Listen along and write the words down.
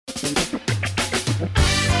You're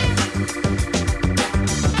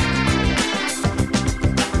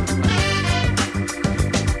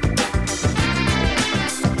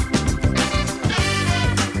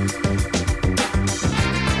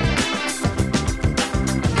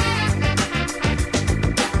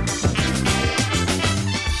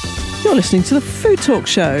listening to the Food Talk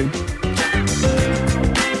Show.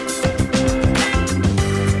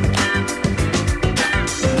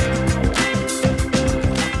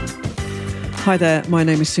 Hi there, my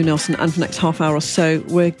name is Sue Nelson, and for the next half hour or so,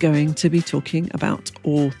 we're going to be talking about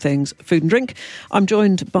all things food and drink. I'm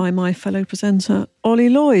joined by my fellow presenter, Ollie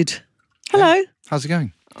Lloyd. Hello. Hey, how's it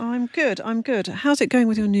going? I'm good. How's it going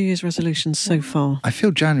with your New Year's resolutions so far? I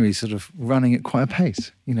feel January's sort of running at quite a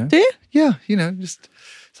pace, you know. Do you? Yeah, you know, just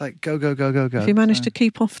it's like go. Have you managed to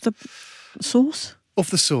keep off the sauce? Off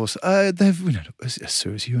the sauce. They've, you know,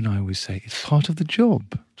 as you and I always say, it's part of the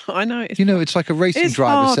job. I know. It's like a racing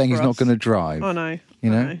driver saying he's not going to drive. I know. You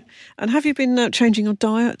know? And have you been changing your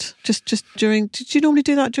diet just during? Did you normally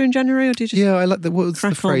do that during January, or do you just? Yeah, I like what was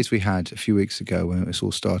the phrase we had a few weeks ago when it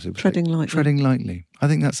all started? Treading lightly. Treading lightly. I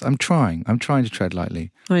think that's. I'm trying to tread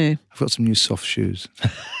lightly. Are you? I've got some new soft shoes.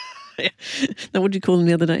 Now, what did you call them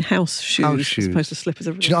the other day? House shoes. House shoes. As opposed to slippers.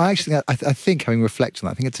 Do you know, I think having reflected on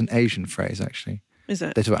that, I think it's an Asian phrase actually. Is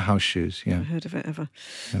it? They talk about house shoes, yeah. I've heard of it ever.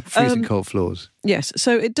 Yeah, freezing cold floors. Yes,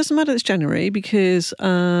 so it doesn't matter it's January because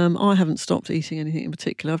I haven't stopped eating anything in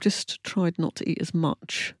particular. I've just tried not to eat as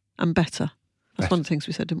much and better. That's one of the things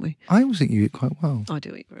we said, didn't we? I always think you eat quite well. I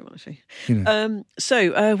do eat very well, actually. You know.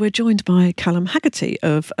 So we're joined by Callum Haggerty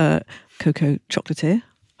of Cocoa Chocolatier.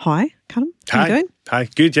 Hi, Callum. How are you going? Hi,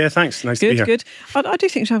 good, yeah, thanks. Nice to be here. Good. I do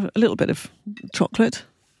think you should have a little bit of chocolate,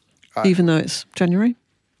 even though it's January.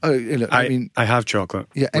 Oh, look, I have chocolate.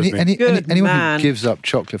 Yeah, anyone who gives up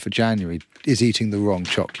chocolate for January is eating the wrong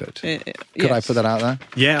chocolate. Could I put that out there?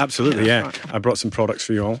 Yeah, absolutely, yeah. Right. I brought some products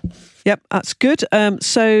for you all. Yep, that's good.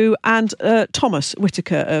 Thomas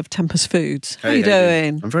Whitaker of Tempest Foods. How are you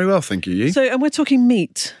doing? I'm very well, thank you. You? And we're talking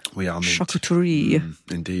meat. We are meat. Charcuterie.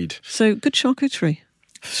 Indeed. So good charcuterie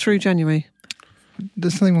through January.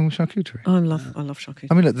 There's nothing wrong with charcuterie. I love charcuterie.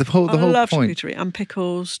 I mean, look, the whole point. I love charcuterie and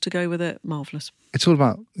pickles to go with it. Marvellous. It's all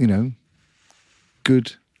about,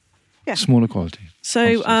 good, smaller quality.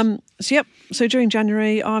 So during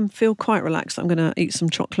January, I feel quite relaxed. I'm going to eat some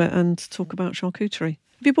chocolate and talk about charcuterie.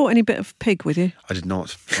 Have you brought any bit of pig with you? I did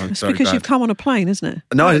not. It's because you've come on a plane, isn't it?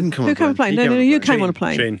 No, I didn't come on a plane. Who came on a plane? No, you came on a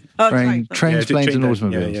plane. Trains, planes and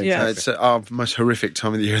automobiles. Yeah. It's our most horrific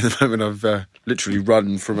time of the year at the moment. I've literally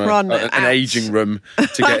run from an aging room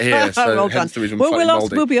to get here. So well hence the reason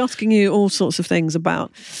we'll be asking you all sorts of things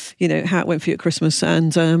about, how it went for you at Christmas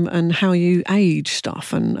and how you age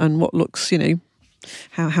stuff and what looks,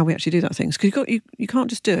 how we actually do that things. Because you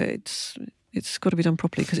can't just do it. It's got to be done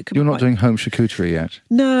properly because it could. You're not doing home charcuterie yet.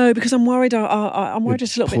 No, because I'm worried. I'm worried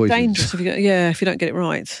it's a little bit dangerous if you don't get it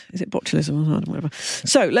right. Is it botulism or whatever?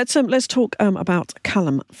 So let's talk about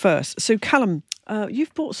Callum first. So Callum,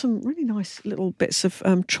 you've brought some really nice little bits of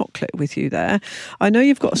chocolate with you there. I know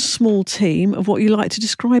you've got a small team of what you like to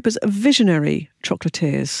describe as visionary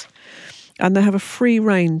chocolatiers, and they have a free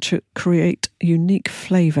rein to create unique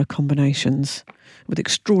flavour combinations with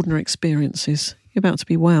extraordinary experiences. You're about to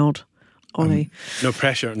be wowed. Ollie. No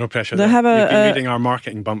pressure. They have You've been reading our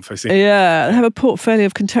marketing bump, I see. Yeah, they have a portfolio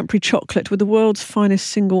of contemporary chocolate with the world's finest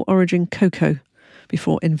single origin cocoa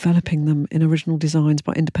before enveloping them in original designs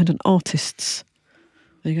by independent artists.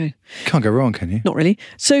 There you go. Can't go wrong, can you? Not really.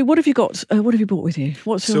 So what have you got? What have you brought with you?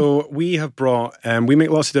 So we have brought, we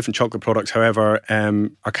make lots of different chocolate products. However,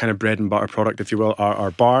 our kind of bread and butter product, if you will, are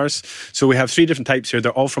our bars. So we have 3 different types here.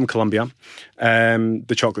 They're all from Colombia.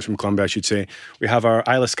 The chocolate's from Colombia, I should say. We have our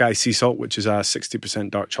Isla Sky sea salt, which is a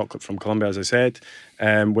 60% dark chocolate from Colombia, as I said,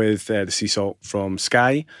 with the sea salt from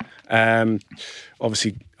Skye.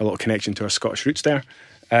 Obviously, a little connection to our Scottish roots there.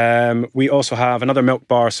 We also have another milk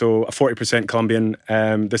bar, so a 40% Colombian.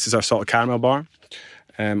 This is our salted caramel bar.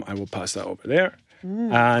 I will pass that over there.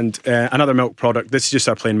 And another milk product. This is just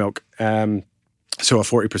our plain milk, so a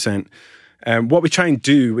 40%. What we try and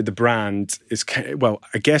do with the brand is, I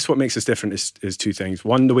guess what makes us different is 2 things.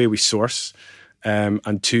 1, the way we source,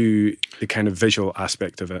 and 2, the kind of visual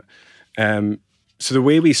aspect of it. So the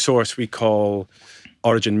way we source, we call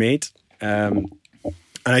origin made.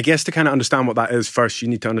 And I guess to kind of understand what that is, first you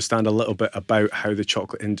need to understand a little bit about how the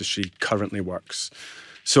chocolate industry currently works.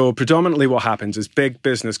 So predominantly what happens is big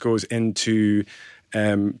business goes into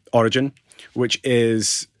origin, which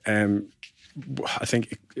is, I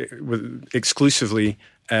think, exclusively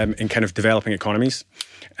in kind of developing economies.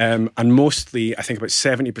 And mostly, I think about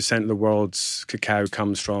 70% of the world's cacao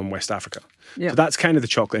comes from West Africa. So that's kind of the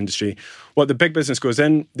chocolate industry. What the big business goes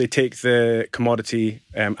in, they take the commodity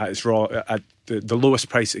at its raw, at the lowest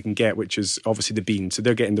price it can get, which is obviously the bean. So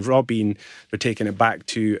they're getting the raw bean, they're taking it back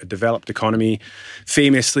to a developed economy,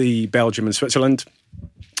 famously Belgium and Switzerland,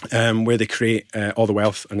 where they create all the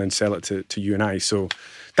wealth and then sell it to you and I. So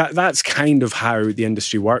that's kind of how the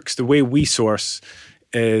industry works. The way we source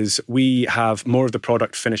is we have more of the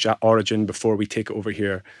product finished at origin before we take it over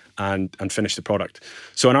here and finish the product.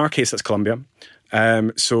 So in our case, that's Colombia.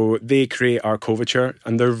 So they create our couverture,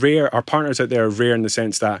 and they're rare. Our partners out there are rare in the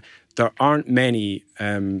sense that there aren't many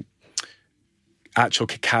actual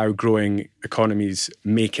cacao growing economies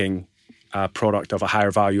making a product of a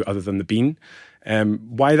higher value other than the bean.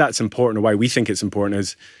 Why that's important, or why we think it's important,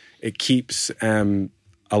 is it keeps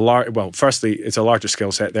firstly, it's a larger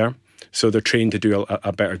skill set there. So they're trained to do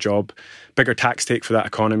a better job, bigger tax take for that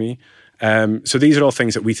economy. So these are all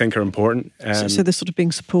things that we think are important. So they're sort of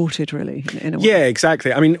being supported, really, in a way. Yeah,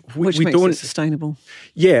 exactly. I mean, which makes it sustainable.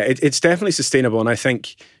 Yeah, it's definitely sustainable. And I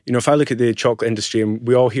think, if I look at the chocolate industry, and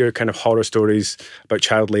we all hear kind of horror stories about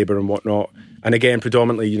child labour and whatnot. And again,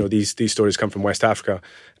 predominantly, these stories come from West Africa.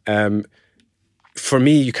 For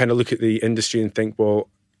me, you kind of look at the industry and think, well,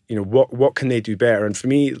 what can they do better? And for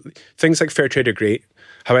me, things like fair trade are great.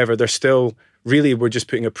 However, they're still, really, we're just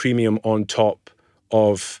putting a premium on top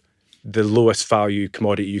of the lowest value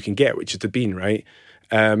commodity you can get, which is the bean, right?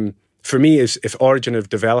 For me, is if Origin of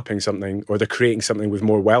developing something, or they're creating something with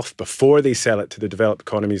more wealth before they sell it to the developed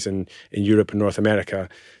economies in Europe and North America,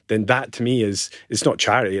 then that to me it's not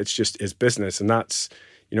charity, it's business. And that's,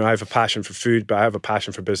 I have a passion for food, but I have a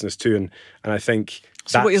passion for business too. And I think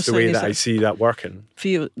that's the way that I see that working. For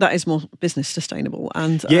you, that is more business sustainable,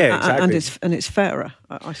 and exactly. and it's fairer,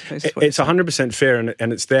 I suppose. It's 100% fair,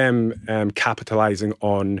 and it's them capitalising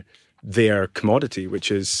on their commodity, which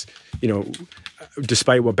is,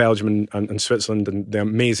 despite what Belgium and Switzerland and the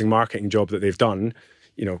amazing marketing job that they've done,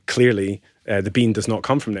 clearly the bean does not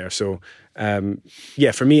come from there. So,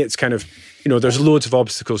 for me, it's kind of, there's loads of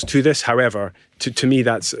obstacles to this. However, to me,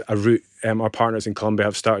 that's a route our partners in Colombia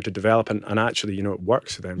have started to develop, and actually, it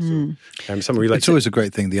works for them. So, something we like. It's always a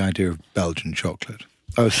great thing, the idea of Belgian chocolate.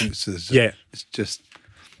 I think it's just.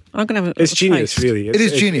 I'm going to have It's genius, taste. really. It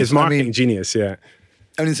is genius. It's marketing genius, yeah.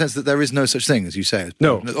 In the sense that there is no such thing, as you say.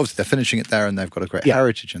 No. Obviously, they're finishing it there and they've got a great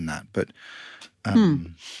heritage in that. But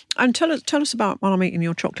And tell us about, while I'm eating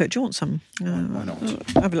your chocolate, do you want some? Why not?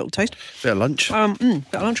 Have a little taste. Bit of lunch. Bit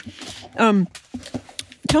of lunch.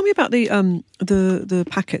 Tell me about the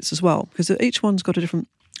packets as well, because each one's got a different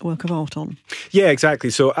work of art on. Yeah, exactly.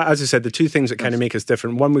 So as I said, the two things that kind of make us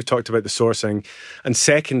different, one, we've talked about the sourcing, and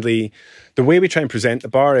secondly, the way we try and present the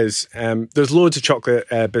bar is there's loads of chocolate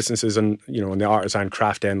businesses on the artisan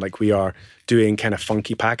craft end, like we are, doing kind of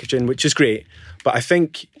funky packaging, which is great. But I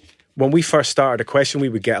think when we first started, a question we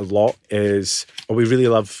would get a lot is, we really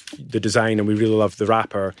love the design and we really love the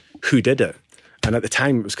wrapper, who did it? And at the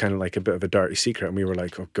time, it was kind of like a bit of a dirty secret, and we were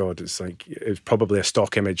like, oh God, it's probably a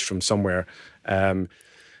stock image from somewhere.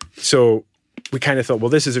 So we kind of thought, well,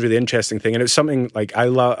 this is a really interesting thing. And it's something like I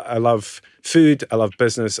love food, I love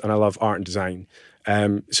business, and I love art and design.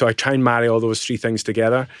 So I try and marry all those three things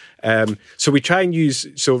together. So we try and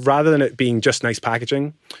rather than it being just nice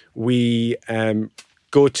packaging, we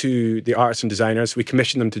go to the artists and designers, we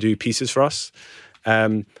commission them to do pieces for us,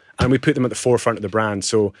 and we put them at the forefront of the brand.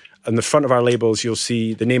 So on the front of our labels, you'll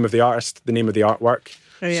see the name of the artist, the name of the artwork.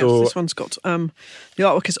 Oh, yes, so this one's got, the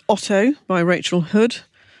artwork is Otto by Rachel Hood.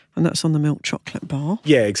 And that's on the milk chocolate bar.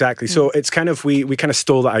 Yeah, exactly. So it's kind of, we kind of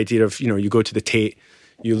stole that idea of, you go to the Tate,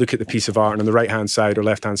 you look at the piece of art, and on the right-hand side or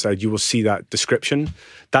left-hand side, you will see that description.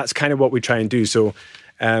 That's kind of what we try and do. So,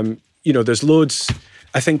 there's loads.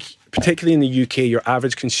 I think, particularly in the UK, your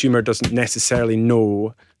average consumer doesn't necessarily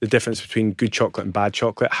know the difference between good chocolate and bad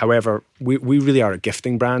chocolate. However, we really are a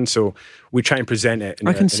gifting brand, so we try and present it in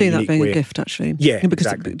I can see in a that being way. a gift, actually. Yeah,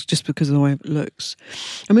 exactly. Just because of the way it looks.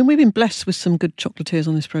 I mean, we've been blessed with some good chocolatiers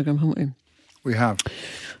on this programme, haven't we? We have.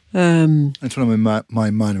 It's one of my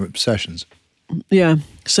minor obsessions. Yeah.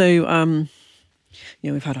 So,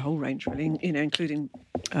 we've had a whole range, really, including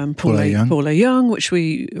Paul A. Young, which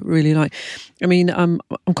we really like. I mean, I'm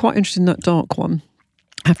quite interested in that dark one.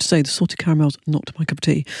 I have to say, the salted caramel's not my cup of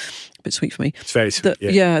tea. A bit sweet for me. It's very sweet.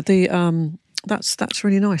 That's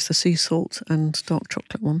really nice. The sea salt and dark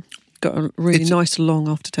chocolate one got a really nice long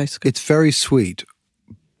aftertaste. It's very sweet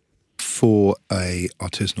for a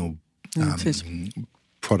artisanal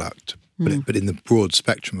product, But in the broad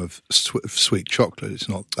spectrum of sweet chocolate, it's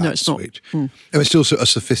not that sweet. Not. It's still a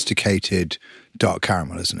sophisticated dark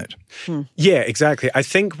caramel, isn't it? Yeah, exactly. I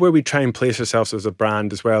think where we try and place ourselves as a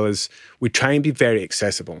brand as well is we try and be very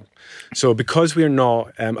accessible. So because we're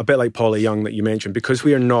not, a bit like Paula Young that you mentioned, because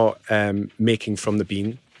we are not making from the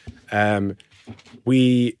bean,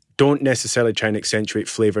 we don't necessarily try and accentuate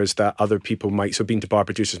flavours that other people might, so bean to bar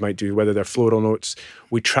producers might do, whether they're floral notes.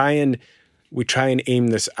 We try and aim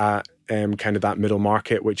this at kind of that middle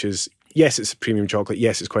market, which is, yes, it's a premium chocolate,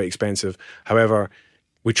 yes, it's quite expensive. However,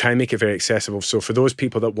 we try and make it very accessible. So for those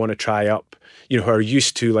people that want to try up, who are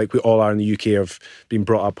used to, like we all are in the UK, of being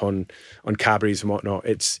brought up on Cadbury's and whatnot,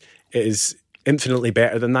 it is infinitely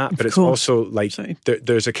better than that, but it's also like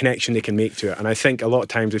there's a connection they can make to it. And I think a lot of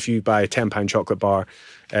times if you buy a £10 chocolate bar,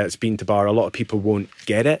 it's bean to bar, a lot of people won't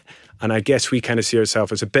get it. And I guess we kind of see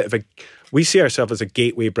ourselves as a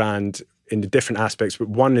gateway brand in the different aspects. But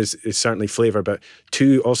one is certainly flavour, but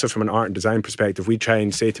two, also from an art and design perspective, we try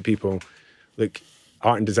and say to people, look,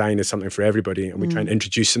 art and design is something for everybody, and we try and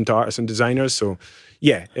introduce them to artists and designers. So,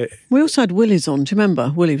 yeah. We also had Willie's on. Do you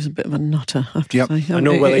remember? Willie was a bit of a nutter, I have to say. I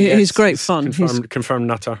know Willie. He's great fun. Confirmed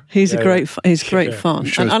nutter. He's great fun.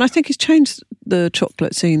 Sure. And I think he's changed the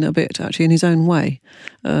chocolate scene a bit, actually, in his own way.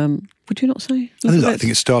 Would you not say? I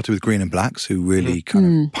think it started with Green and Blacks, who really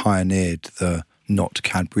kind of pioneered the not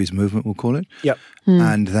Cadbury's movement, we'll call it. Yep.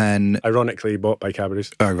 And then... Ironically bought by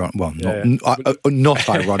Cadbury's. Not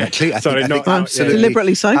ironically. Sorry, not absolutely.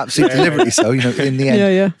 Deliberately so. Absolutely deliberately so. In the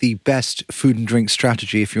end, the best food and drink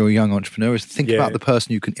strategy if you're a young entrepreneur is think about the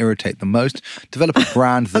person you can irritate the most, develop a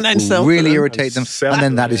brand that will really irritate them, and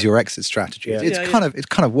then that is your exit strategy. It kind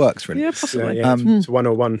of works, really. Yeah, possibly. It's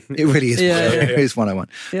 101. It really is. It is 101.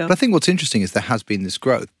 Yeah. But I think what's interesting is there has been this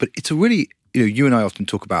growth, but it's a really... you and I often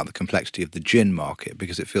talk about the complexity of the gin market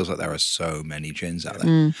because it feels like there are so many gins out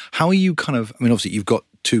there. How are you obviously you've got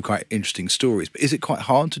two quite interesting stories, but is it quite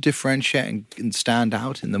hard to differentiate and stand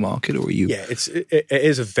out in the market, or are you... Yeah, it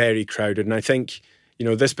is a very crowded, and I think,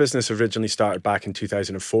 this business originally started back in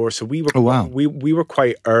 2004, so we were we were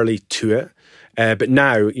quite early to it. But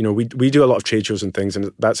now, we do a lot of trade shows and things,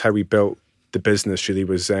 and that's how we built the business, really,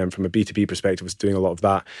 was from a B2B perspective, was doing a lot of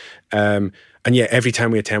that. And yeah, every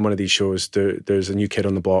time we attend one of these shows, there's a new kid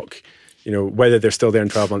on the block. Whether they're still there in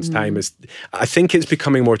 12 months' time I think it's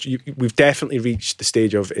becoming more... We've definitely reached the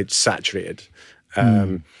stage of it's saturated.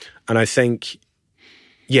 And I think,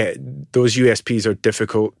 those USPs are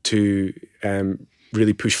difficult to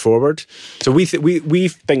really push forward. So we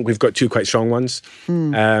think we've got two quite strong ones.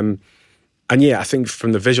 And I think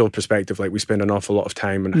from the visual perspective, like we spend an awful lot of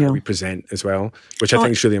time on how we present as well, which I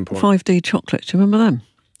think is really important. 5D chocolate, do you remember them?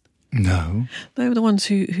 No. They were the ones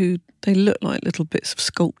who they look like little bits of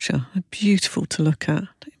sculpture. They're beautiful to look at.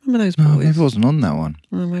 Do you remember those boys? No, maybe he wasn't on that one.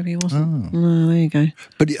 Oh, maybe he wasn't. No, there you go.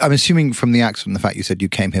 But I'm assuming from the accent and the fact you said you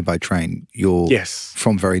came here by train, you're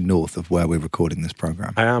from very north of where we're recording this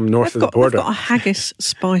programme. I am north of the border. We've got a haggis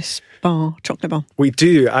spice bar, chocolate bar. We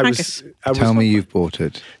do. Tell me you've bought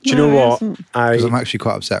it. Do you know what? Because I'm actually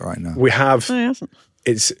quite upset right now. We have... No, he hasn't.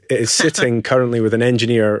 It is sitting currently with an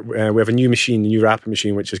engineer. We have a new wrapping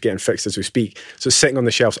machine, which is getting fixed as we speak. So it's sitting on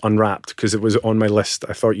the shelves unwrapped because it was on my list.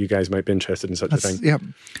 I thought you guys might be interested in such a thing. Yeah,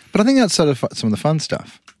 but I think that's sort of some of the fun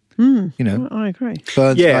stuff. I agree.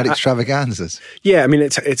 Burnside extravaganzas. Yeah, I mean,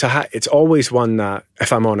 it's always one that,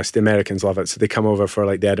 if I'm honest, the Americans love it. So they come over for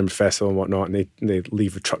like the Edinburgh Festival and whatnot, and they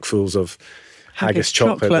leave with truckfuls of haggis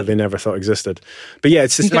chocolate that they never thought existed. But yeah,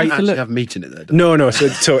 it's just like... You don't actually have meat in it though. No.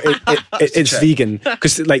 So it's vegan.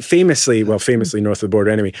 Because like famously north of the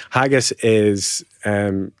border anyway, haggis is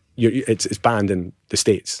it's banned in the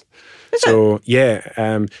States. So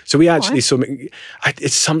we actually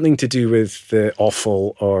it's something to do with the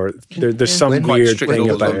offal, or there's some weird thing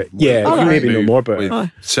about it. Yeah, you maybe know more about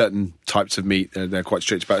it. Certain types of meat, they're quite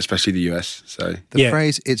strict about, especially the US. So the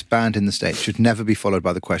phrase "it's banned in the States" should never be followed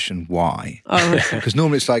by the question "why?" Because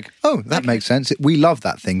normally it's like, "Oh, that makes sense. We love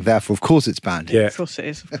that thing, therefore, of course, it's banned." Yeah, of course it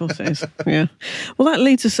is. Yeah. Well, that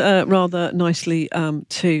leads us rather nicely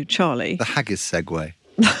to Charlie. The haggis segue.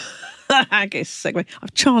 Haggis segue.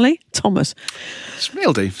 Charlie Thomas. It's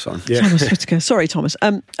real deep, son. Yeah. Thomas Whittaker. Sorry, Thomas.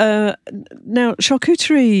 Now,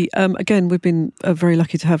 charcuterie, again, we've been very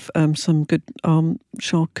lucky to have some good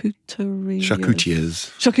charcuterie...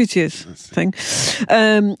 Charcutiers thing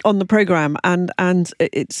on the programme. And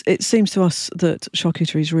it seems to us that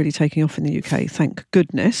charcuterie is really taking off in the UK, thank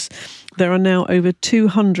goodness. There are now over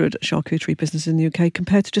 200 charcuterie businesses in the UK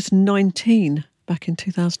compared to just 19 back in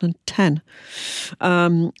 2010.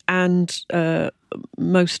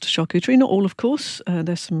 Most charcuterie, not all of course,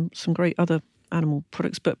 there's some great other animal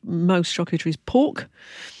products, but most charcuterie is pork,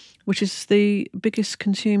 which is the biggest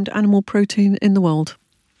consumed animal protein in the world.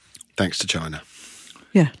 Thanks to China.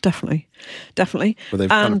 Yeah, definitely. Well, they've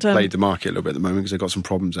kind of played the market a little bit at the moment because they've got some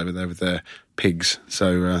problems over there with their pigs.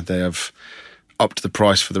 So they have upped the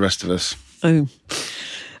price for the rest of us. Oh.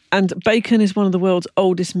 And bacon is one of the world's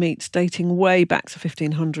oldest meats, dating way back to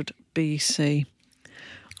 1500 BC.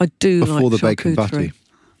 I do Before like the bacon charcuterie.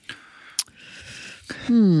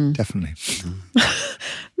 butty. Definitely.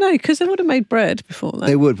 No, because they would have made bread before that.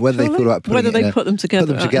 They would. Whether they thought about putting put them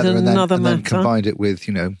together, and then combined it with,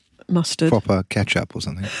 mustard, proper ketchup or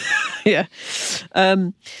something. Yeah.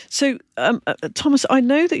 So, Thomas, I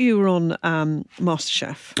know that you were on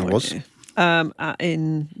MasterChef. I was.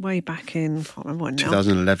 In way back in, I can't remember when now.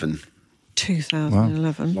 2011.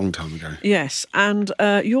 2011. Wow. Long time ago. Yes, and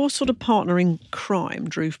your sort of partner in crime,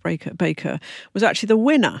 Drew Baker, was actually the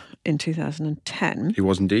winner in 2010. He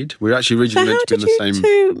was indeed. We were actually originally meant to be in the same.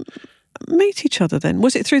 Two meet each other then?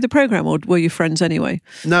 Was it through the programme or were you friends anyway?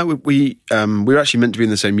 No, we were actually meant to be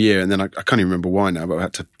in the same year, and then I can't even remember why now, but I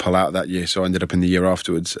had to pull out that year, so I ended up in the year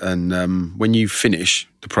afterwards. And when you finish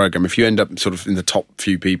the programme, if you end up sort of in the top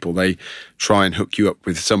few people, they try and hook you up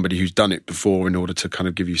with somebody who's done it before in order to kind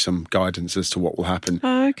of give you some guidance as to what will happen.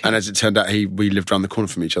 Oh, okay. And as it turned out, we lived around the corner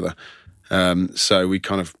from each other. So we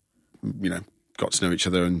kind of, got to know each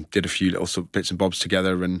other and did a few little sort of bits and bobs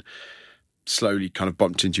together and slowly kind of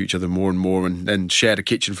bumped into each other more and more, and then shared a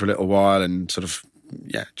kitchen for a little while and sort of,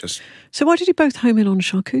 just... So why did you both home in on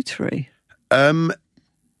charcuterie?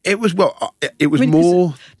 It was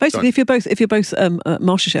more... Basically, if you're both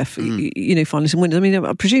MasterChef, finalists and winners, I mean,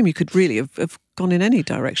 I presume you could really have gone in any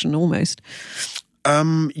direction almost. I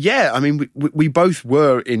mean, we both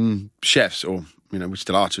were in chefs, or, we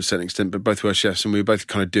still are to a certain extent, but both were chefs and we were both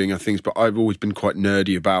kind of doing our things, but I've always been quite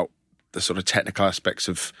nerdy about the sort of technical aspects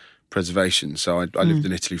of preservation. So I lived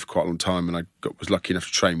in Italy for quite a long time, and was lucky enough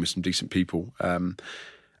to train with some decent people,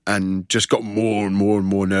 and just got more and more and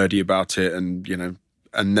more nerdy about it. And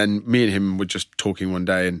and then me and him were just talking one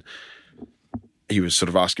day, and he was sort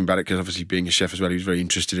of asking about it because obviously being a chef as well, he was very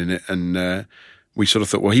interested in it. And we sort of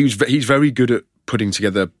thought, well, he's very good at putting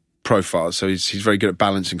together profiles, so he's very good at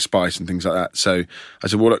balancing spice and things like that. So I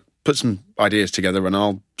said, well, look, put some ideas together,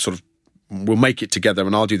 and we'll make it together,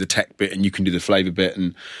 and I'll do the tech bit and you can do the flavour bit,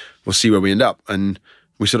 and we'll see where we end up. And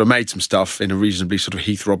we sort of made some stuff in a reasonably sort of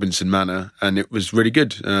Heath Robinson manner, and it was really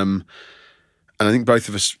good. And I think both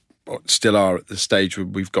of us still are at the stage where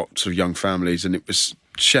we've got sort of young families, and it was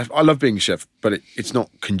chef. I love being a chef, but it's not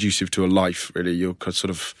conducive to a life, really. You're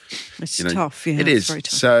sort of... It's tough, yeah. It is. Very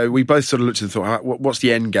tough. So we both sort of looked and thought, what's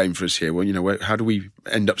the end game for us here? Well, how do we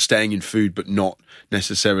end up staying in food but not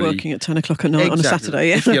necessarily... Working at 10 o'clock at night on a Saturday,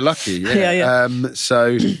 yeah. If you're lucky, yeah. Yeah.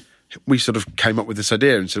 So we sort of came up with this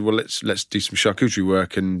idea and said, well, let's do some charcuterie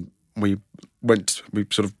work, and we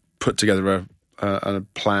sort of put together a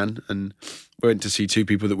plan, and went to see two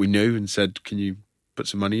people that we knew and said, can you put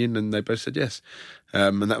some money in? And they both said yes.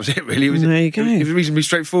 And that was it, really. There you go. It was reasonably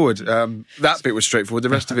straightforward. That bit was straightforward. The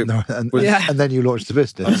rest of it was... And then you launched the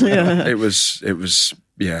business. Yeah. It was,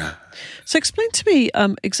 yeah. So explain to me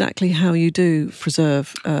exactly how you do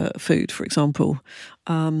preserve food, for example,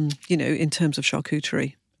 in terms of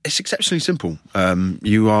charcuterie. It's exceptionally simple.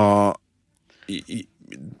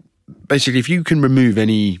 Basically, if you can remove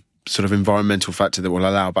any sort of environmental factor that will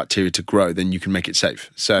allow bacteria to grow, then you can make it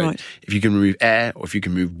safe. So if you can remove air, or if you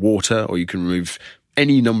can remove water, or you can remove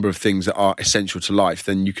any number of things that are essential to life,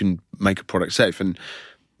 then you can make a product safe. And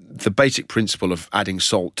the basic principle of adding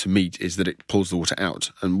salt to meat is that it pulls the water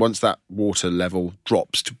out. And once that water level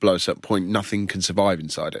drops to below a certain point, nothing can survive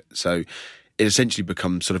inside it. So it essentially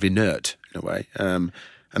becomes sort of inert in a way.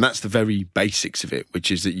 And that's the very basics of it,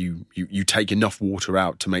 which is that you take enough water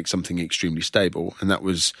out to make something extremely stable. And that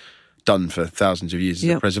was done for thousands of years as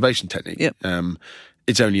a preservation technique. Yep.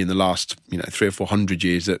 It's only in the last 300 or 400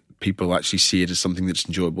 years that people actually see it as something that's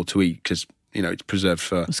enjoyable to eat, because it's preserved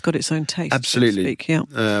for... It's got its own taste, absolutely. So to speak,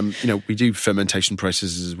 yeah. We do fermentation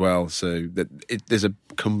processes as well, so that there's a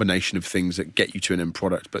combination of things that get you to an end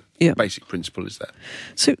product, but the basic principle is there.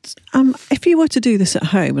 So if you were to do this at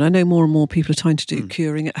home, and I know more and more people are trying to do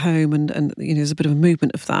curing at home, and there's a bit of a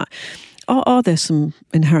movement of that, are there some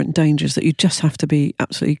inherent dangers that you just have to be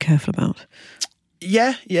absolutely careful about?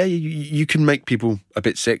 Yeah, you can make people a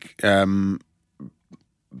bit sick,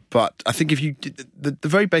 but I think if you... The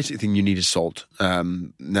very basic thing you need is salt.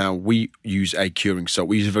 Now, we use a curing salt.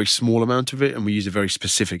 We use a very small amount of it, and we use a very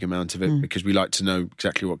specific amount of it because we like to know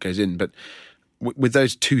exactly what goes in. But with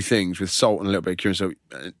those two things, with salt and a little bit of curing salt,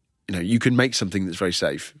 you can make something that's very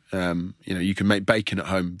safe. You can make bacon at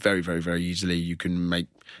home very, very, very easily. You can make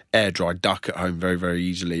air-dried duck at home very, very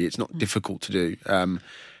easily. It's not difficult to do.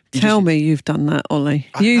 Tell me you've done that, Ollie.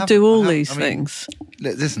 You do all these things.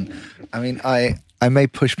 Listen, I mean, I may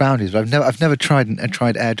push boundaries, but I've never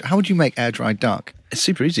tried air. How would you make air dried duck? It's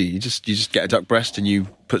super easy. You just get a duck breast and you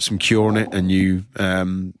put some cure on it and you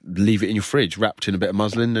leave it in your fridge, wrapped in a bit of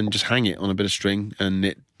muslin, and just hang it on a bit of string, and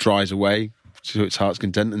it dries away to its heart's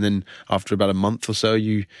content. And then after about a month or so,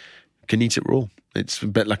 you can eat it raw. It's a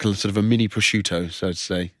bit like a sort of a mini prosciutto, so to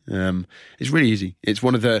say. It's really easy. It's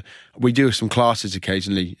we do some classes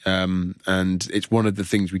occasionally, and it's one of the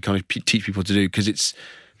things we kind of teach people to do, because it's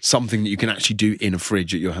something that you can actually do in a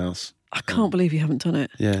fridge at your house. I can't believe you haven't done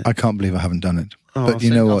it. Yeah, I can't believe I haven't done it. Oh, but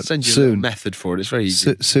I'll send you a method for it. It's very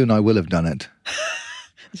easy. Soon I will have done it.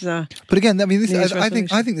 But again, I mean, I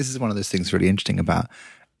think this is one of those things really interesting about,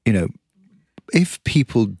 if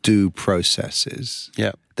people do processes,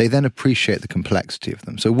 they then appreciate the complexity of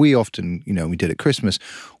them. So we often, we did at Christmas,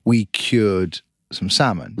 we cured some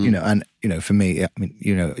salmon, and, for me, I mean,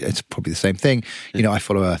 it's probably the same thing. I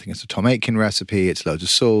follow, I think it's a Tom Aitken recipe. It's loads of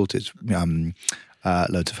salt. It's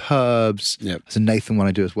loads of herbs. There's a Nathan one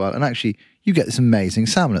I do as well. And actually, you get this amazing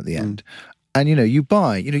salmon at the end. And, you do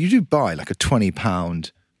buy like a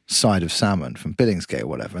 £20 side of salmon from Billingsgate or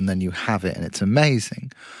whatever, and then you have it and it's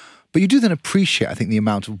amazing. But you do then appreciate, I think, the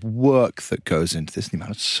amount of work that goes into this, the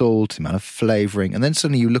amount of salt, the amount of flavouring. And then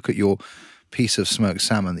suddenly you look at your piece of smoked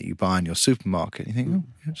salmon that you buy in your supermarket and you think,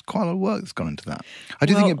 there's quite a lot of work that's gone into that. I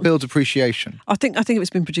do think it builds appreciation. I think if it's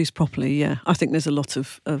been produced properly, yeah. I think there's a lot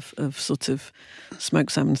of sort of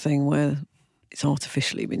smoked salmon thing where it's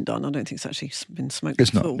artificially been done. I don't think it's actually been smoked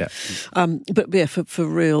at all. It's not, But yeah, for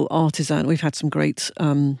real artisan, we've had some great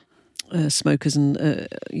smokers and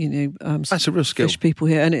that's a real skill. Fish people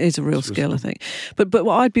here, and it is a real skill, I think. But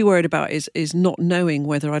what I'd be worried about is not knowing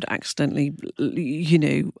whether I'd accidentally,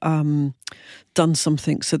 done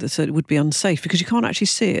something so that it would be unsafe, because you can't actually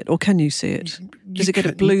see it, or can you see it? Does it get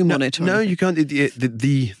a bloom on it? No, you can't.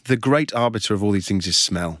 The great arbiter of all these things is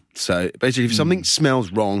smell. So basically, if something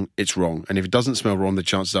smells wrong, it's wrong, and if it doesn't smell wrong, the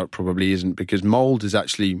chances are it probably isn't. Because mold is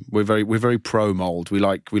actually we're very pro mold. We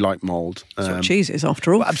like mold. That's what cheese is,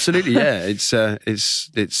 after all. Well, absolutely, yeah. It's a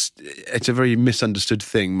very misunderstood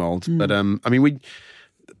thing, mold. But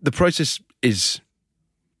the process is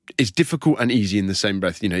difficult and easy in the same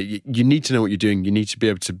breath. You need to know what you're doing. You need to be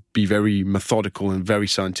able to be very methodical and very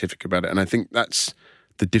scientific about it. And I think that's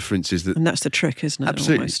the difference, is that... And that's the trick, isn't it?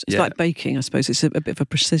 Absolutely. Almost. It's like baking, I suppose. It's a bit of a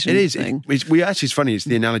precision thing. It's funny, it's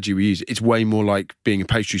the analogy we use. It's way more like being a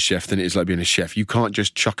pastry chef than it is like being a chef. You can't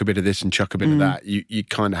just chuck a bit of this and chuck a bit of that. You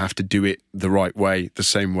kind of have to do it the right way, the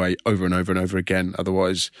same way, over and over and over again.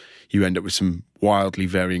 Otherwise, you end up with some wildly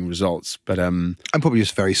varying results. But and probably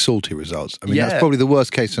just very salty results. I mean, that's probably the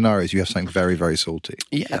worst case scenario, is you have something very, very salty.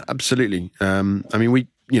 Yeah, absolutely.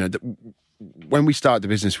 When we started the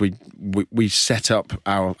business, we set up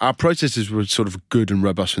our processes were sort of good and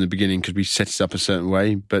robust from the beginning, because we set it up a certain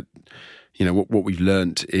way. But what we've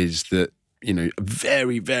learnt is that a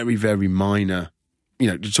very, very, very minor,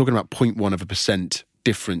 talking about 0.1%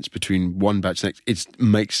 difference between one batch and next, it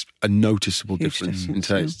makes a noticeable difference in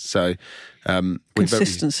taste. Yeah. So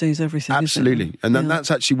consistency is everything. Absolutely, isn't it? and that's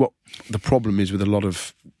actually what the problem is with a lot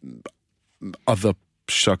of other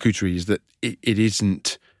charcuterie, is that it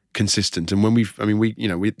isn't consistent. And when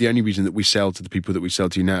the only reason that we sell to the people that we sell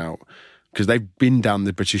to now, because they've been down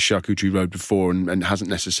the British charcuterie road before and it hasn't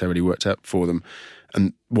necessarily worked out for them.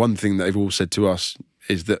 And one thing that they've all said to us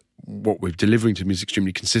is that what we're delivering to them is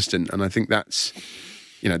extremely consistent. And I think that's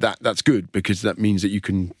good, because that means that you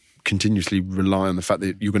can continuously rely on the fact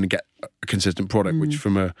that you're going to get a consistent product, which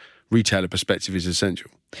from a retailer perspective is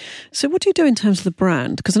essential. So what do you do in terms of the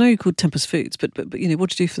brand? Because I know you're called Tempest Foods, but what do you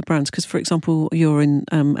do for the brands? Because, for example, you're in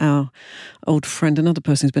our old friend, another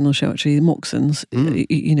person who's been on the show, actually, Moxon's,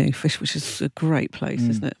 Fish, which is a great place,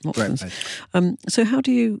 isn't it? Moxon's. So how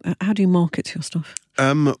do you market your stuff?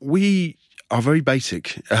 We are very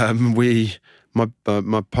basic. My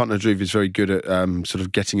partner Drew is very good at sort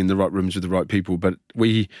of getting in the right rooms with the right people, but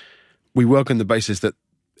we work on the basis that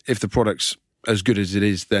if the product's as good as it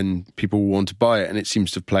is, then people will want to buy it, and it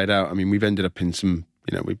seems to have played out. I mean, we've ended up in some,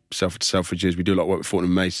 we sell for Selfridges, we do a lot of work with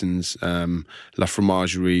Fortnum & Masons, La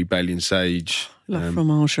Fromagerie, Bailey & Sage. La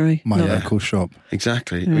Fromagerie. My local shop.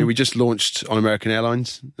 Exactly. Yeah. I mean, we just launched on American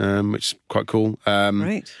Airlines, which is quite cool.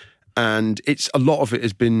 Great. And a lot of it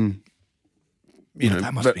has been,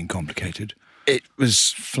 that must have been complicated. It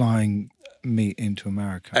was flying meat into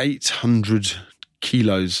America. 800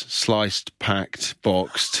 kilos sliced, packed,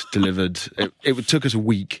 boxed, delivered. It took us a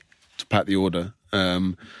week to pack the order.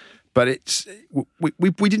 But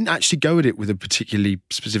we didn't actually go at it with a particularly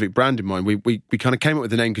specific brand in mind. We kind of came up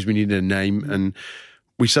with the name because we needed a name, and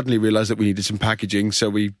we suddenly realised that we needed some packaging, so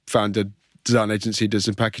we found a design agency that does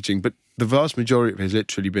some packaging. But the vast majority of it has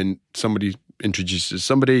literally been somebody introduces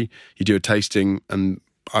somebody, you do a tasting, and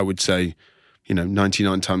I would say,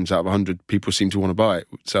 99 times out of 100, people seem to want to buy it.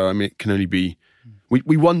 So, I mean, it can only be...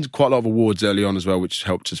 We won quite a lot of awards early on as well, which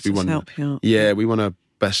helped us. We won we won a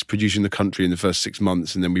best producer in the country in the first 6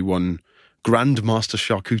 months, and then we won Grandmaster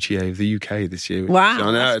Charcutier of the UK this year. Wow,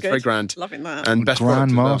 I know, it's good. very grand. Loving that. And best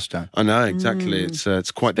Grandmaster. I know, exactly.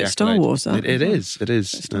 It's quite the bit Star Wars, that. It is.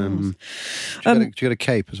 Do you get a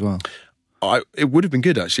cape as well? It would have been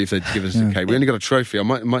good actually if they'd give us a cape. We only got a trophy. I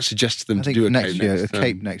might suggest to them to do a next cape year. next A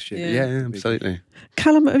cape next year. Yeah, absolutely.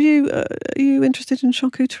 Callum, are you interested in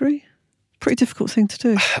charcuterie? Pretty difficult thing to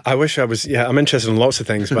do. I wish I was. Yeah, I'm interested in lots of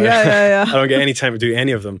things, but yeah. I don't get any time to do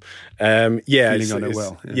any of them. Feeling I know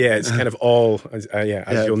well. Yeah, it's kind of all. As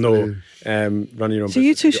you'll know, running your own. So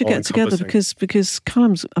you two should get together because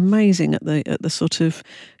Callum's amazing at the sort of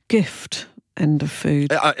gift end of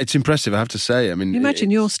food. It's impressive, I have to say. I mean, you imagine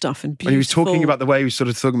your stuff and beautiful. When he was talking about the way he was sort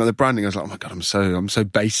of talking about the branding, I was like, oh my god, I'm so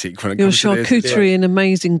basic when it your comes to this. charcuterie and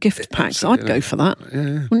amazing gift packs. I'd go for that,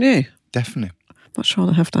 wouldn't you? Definitely. Much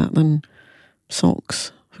rather have that than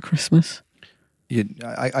socks for Christmas. Yeah,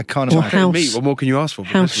 I can't Or imagine. house, what more can you ask for?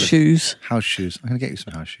 house shoes. House shoes. I'm going to get you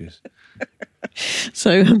some house shoes.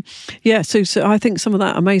 So so I think some of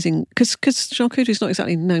that amazing because charcuterie is not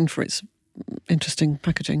exactly known for its interesting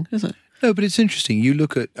packaging, is it? No, but it's interesting. You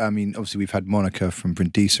look at, obviously we've had Monica from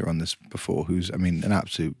Brindisa on this before, who's, an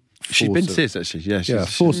absolute She's been sis, actually. Yeah, she's a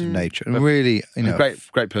force of nature. And really,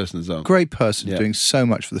 great person as well. Great person, doing so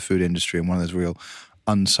much for the food industry, and one of those real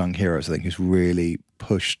unsung heroes, I think, who's really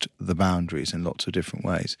pushed the boundaries in lots of different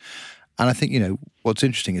ways. And I think, what's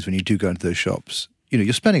interesting is when you do go into those shops,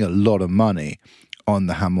 you're spending a lot of money on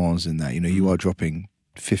the hamons in there. You are dropping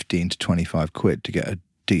 15 to 25 quid to get a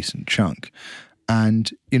decent chunk.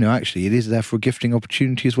 And, actually, it is there for a gifting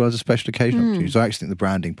opportunity as well as a special occasion opportunity. So I actually think the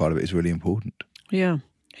branding part of it is really important. Yeah.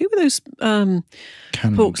 Who were those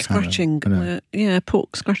pork scratching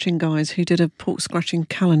guys who did a pork scratching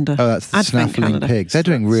calendar? Oh, that's the Snaffling Pig. They're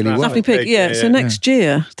doing really well. Snaffling Pig, yeah. So next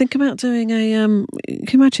year, think about doing a. Can you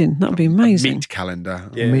imagine? That would be amazing. Meat calendar.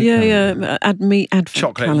 Add meat advent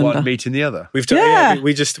chocolate calendar. in one, meat in the other. We've done.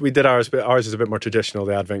 We did ours, but ours is a bit more traditional.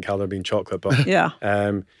 The advent calendar being chocolate, but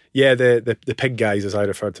the pig guys, as I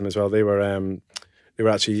referred to them as well, they were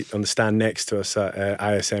actually on the stand next to us at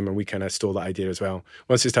ISM, and we kind of stole that idea as well.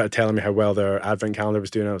 Once they started telling me how well their advent calendar was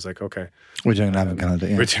doing, I was like, okay, we're doing an advent calendar.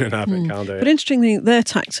 Yeah. We're doing an advent calendar. But interestingly, their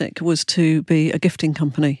tactic was to be a gifting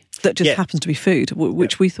company that just happens to be food,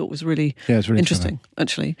 which we thought was really, interesting,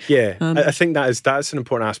 actually. Yeah, I think that's an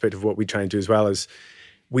important aspect of what we try and do as well. Is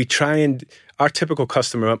we try and our typical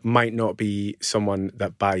customer might not be someone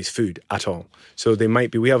that buys food at all. So they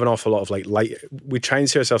might be, we have an awful lot of we try and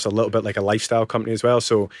see ourselves a little bit like a lifestyle company as well.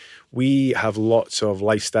 So we have lots of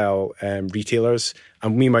lifestyle retailers,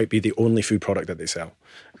 and we might be the only food product that they sell.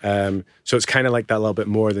 So it's kind of like that a little bit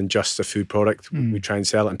more than just a food product. We try and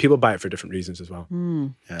sell it, and people buy it for different reasons as well.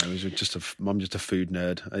 Yeah, I'm just a food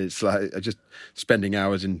nerd. It's like just spending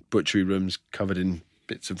hours in butchery rooms covered in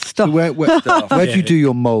bits of stuff. So where do you do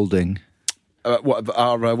your moulding?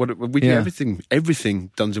 We do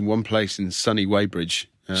everything done in one place in sunny Weybridge.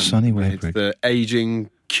 Sunny Weybridge. The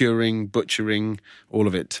aging, curing, butchering, all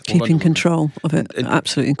of it. Keeping control of it,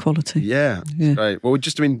 absolutely in quality. Yeah, right. Well,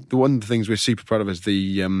 the one of the things we're super proud of is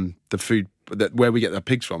the food, where we get our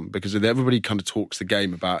pigs from, because everybody kind of talks the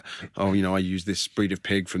game about, I use this breed of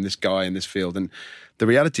pig from this guy in this field, and the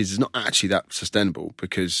reality is it's not actually that sustainable,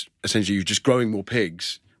 because essentially you're just growing more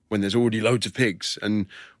pigs when there's already loads of pigs. And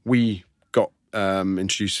we got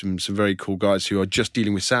introduced some very cool guys who are just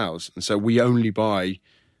dealing with sows, and so we only buy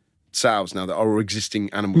sows now that are existing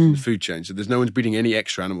animals in the food chain. So there's no one's breeding any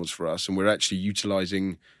extra animals for us, and we're actually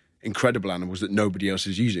utilising incredible animals that nobody else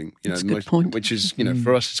is using. That's a good point. Which is,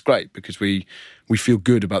 for us, it's great because we feel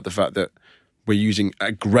good about the fact that we're using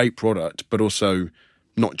a great product, but also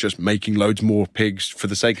not just making loads more pigs for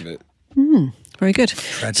the sake of it. Very good.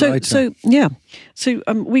 So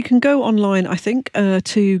we can go online, I think,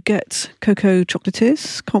 to get Coco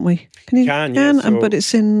Chocolatiers, can't we? But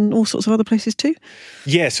it's in all sorts of other places too.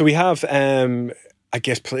 Yeah, so we have, I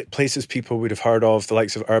guess, places people would have heard of, the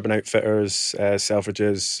likes of Urban Outfitters,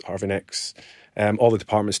 Selfridges, Harvey Nicks, all the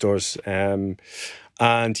department stores. And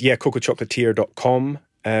cocochocolatier.com.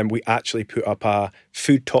 We actually put up a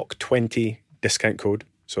Food Talk 20 discount code.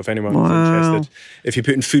 So if anyone's interested, if you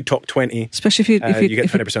put in Food Talk 20, especially if you get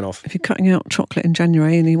 20% off. If you're cutting out chocolate in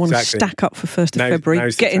January and you want to stack up for 1st of February,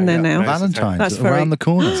 get in there now. Valentine's, that's around the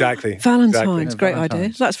corner. Exactly. Valentine's, great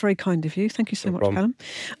idea. That's very kind of you. Thank you so much, Callum.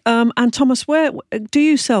 And Thomas, where do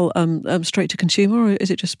you sell straight to consumer, or is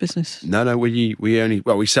it just business? No,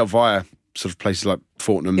 we sell via sort of places like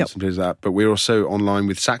Fortnum and things like that, but we're also online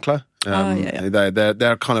with Sackler.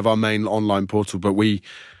 They're kind of our main online portal, but we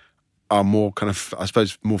are more kind of, I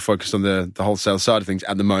suppose, more focused on the wholesale side of things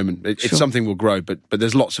at the moment. It's something we'll grow, but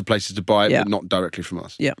there's lots of places to buy it, but not directly from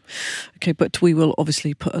us. Yeah. Okay, but we will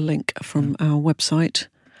obviously put a link from our website.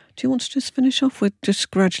 Do you want to just finish off? We're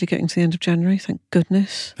just gradually getting to the end of January, thank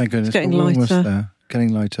goodness. Thank goodness. It's getting lighter.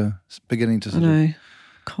 Getting lighter. It's beginning to... I know.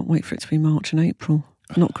 Can't wait for it to be March and April.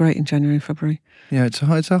 Not great in January and February. Yeah, it's a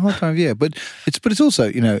hard time of year. But it's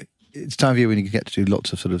also, it's time of year when you get to do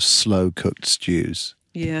lots of sort of slow cooked stews.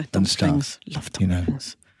 Yeah, and dumplings. Stuff, love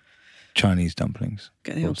dumplings. Chinese dumplings.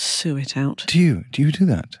 Get the old suet out. Do you do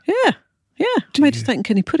that? Yeah. I made a steak and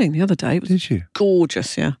kidney pudding the other day. It was Did you?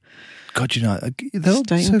 Gorgeous, yeah. God,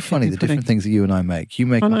 they're so funny, the different things that you and I make. You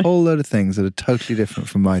make a whole load of things that are totally different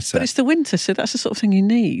from my set. But it's the winter, so that's the sort of thing you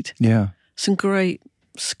need. Yeah. Some great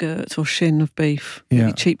skirt or shin of beef,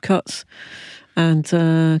 maybe cheap cuts, and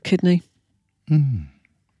kidney.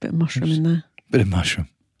 Bit of mushroom in there. Bit of mushroom.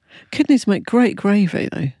 Kidneys make great gravy,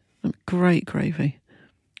 though. Great gravy.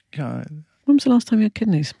 Yeah. When was the last time you had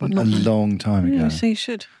kidneys? A long time ago. Yeah, so you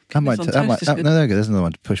should. There you go. There's another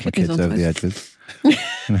one to push my kids over the edge with.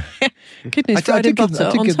 Kidneys fried in butter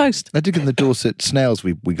on toast. I did get the Dorset snails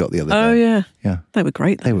we got the other day. Oh, yeah. Yeah. They were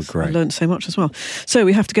great. They were great. I learned so much as well. So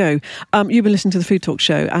we have to go. You've been listening to the Food Talk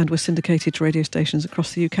Show, and we're syndicated to radio stations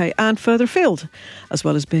across the UK and further afield, as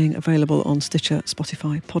well as being available on Stitcher,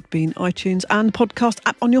 Spotify, Podbean, iTunes, and the podcast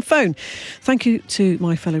app on your phone. Thank you to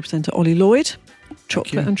my fellow presenter, Ollie Lloyd.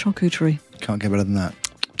 Chocolate and charcuterie. Can't get better than that.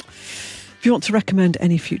 If you want to recommend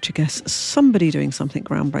any future guests, somebody doing something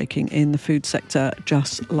groundbreaking in the food sector,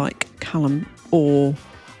 just like Callum, or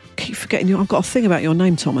keep forgetting I've got a thing about your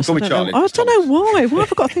name, Thomas. Call me Charlie. I don't know why. Why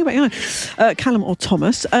have I got a thing about your name? Callum or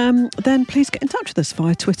Thomas, then please get in touch with us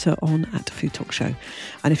via Twitter on @Food Talk Show.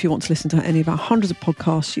 And if you want to listen to any of our hundreds of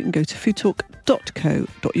podcasts, you can go to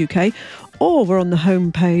foodtalk.co.uk, or we're on the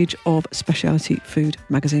homepage of Speciality Food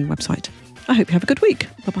Magazine website. I hope you have a good week.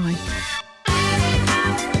 Bye-bye.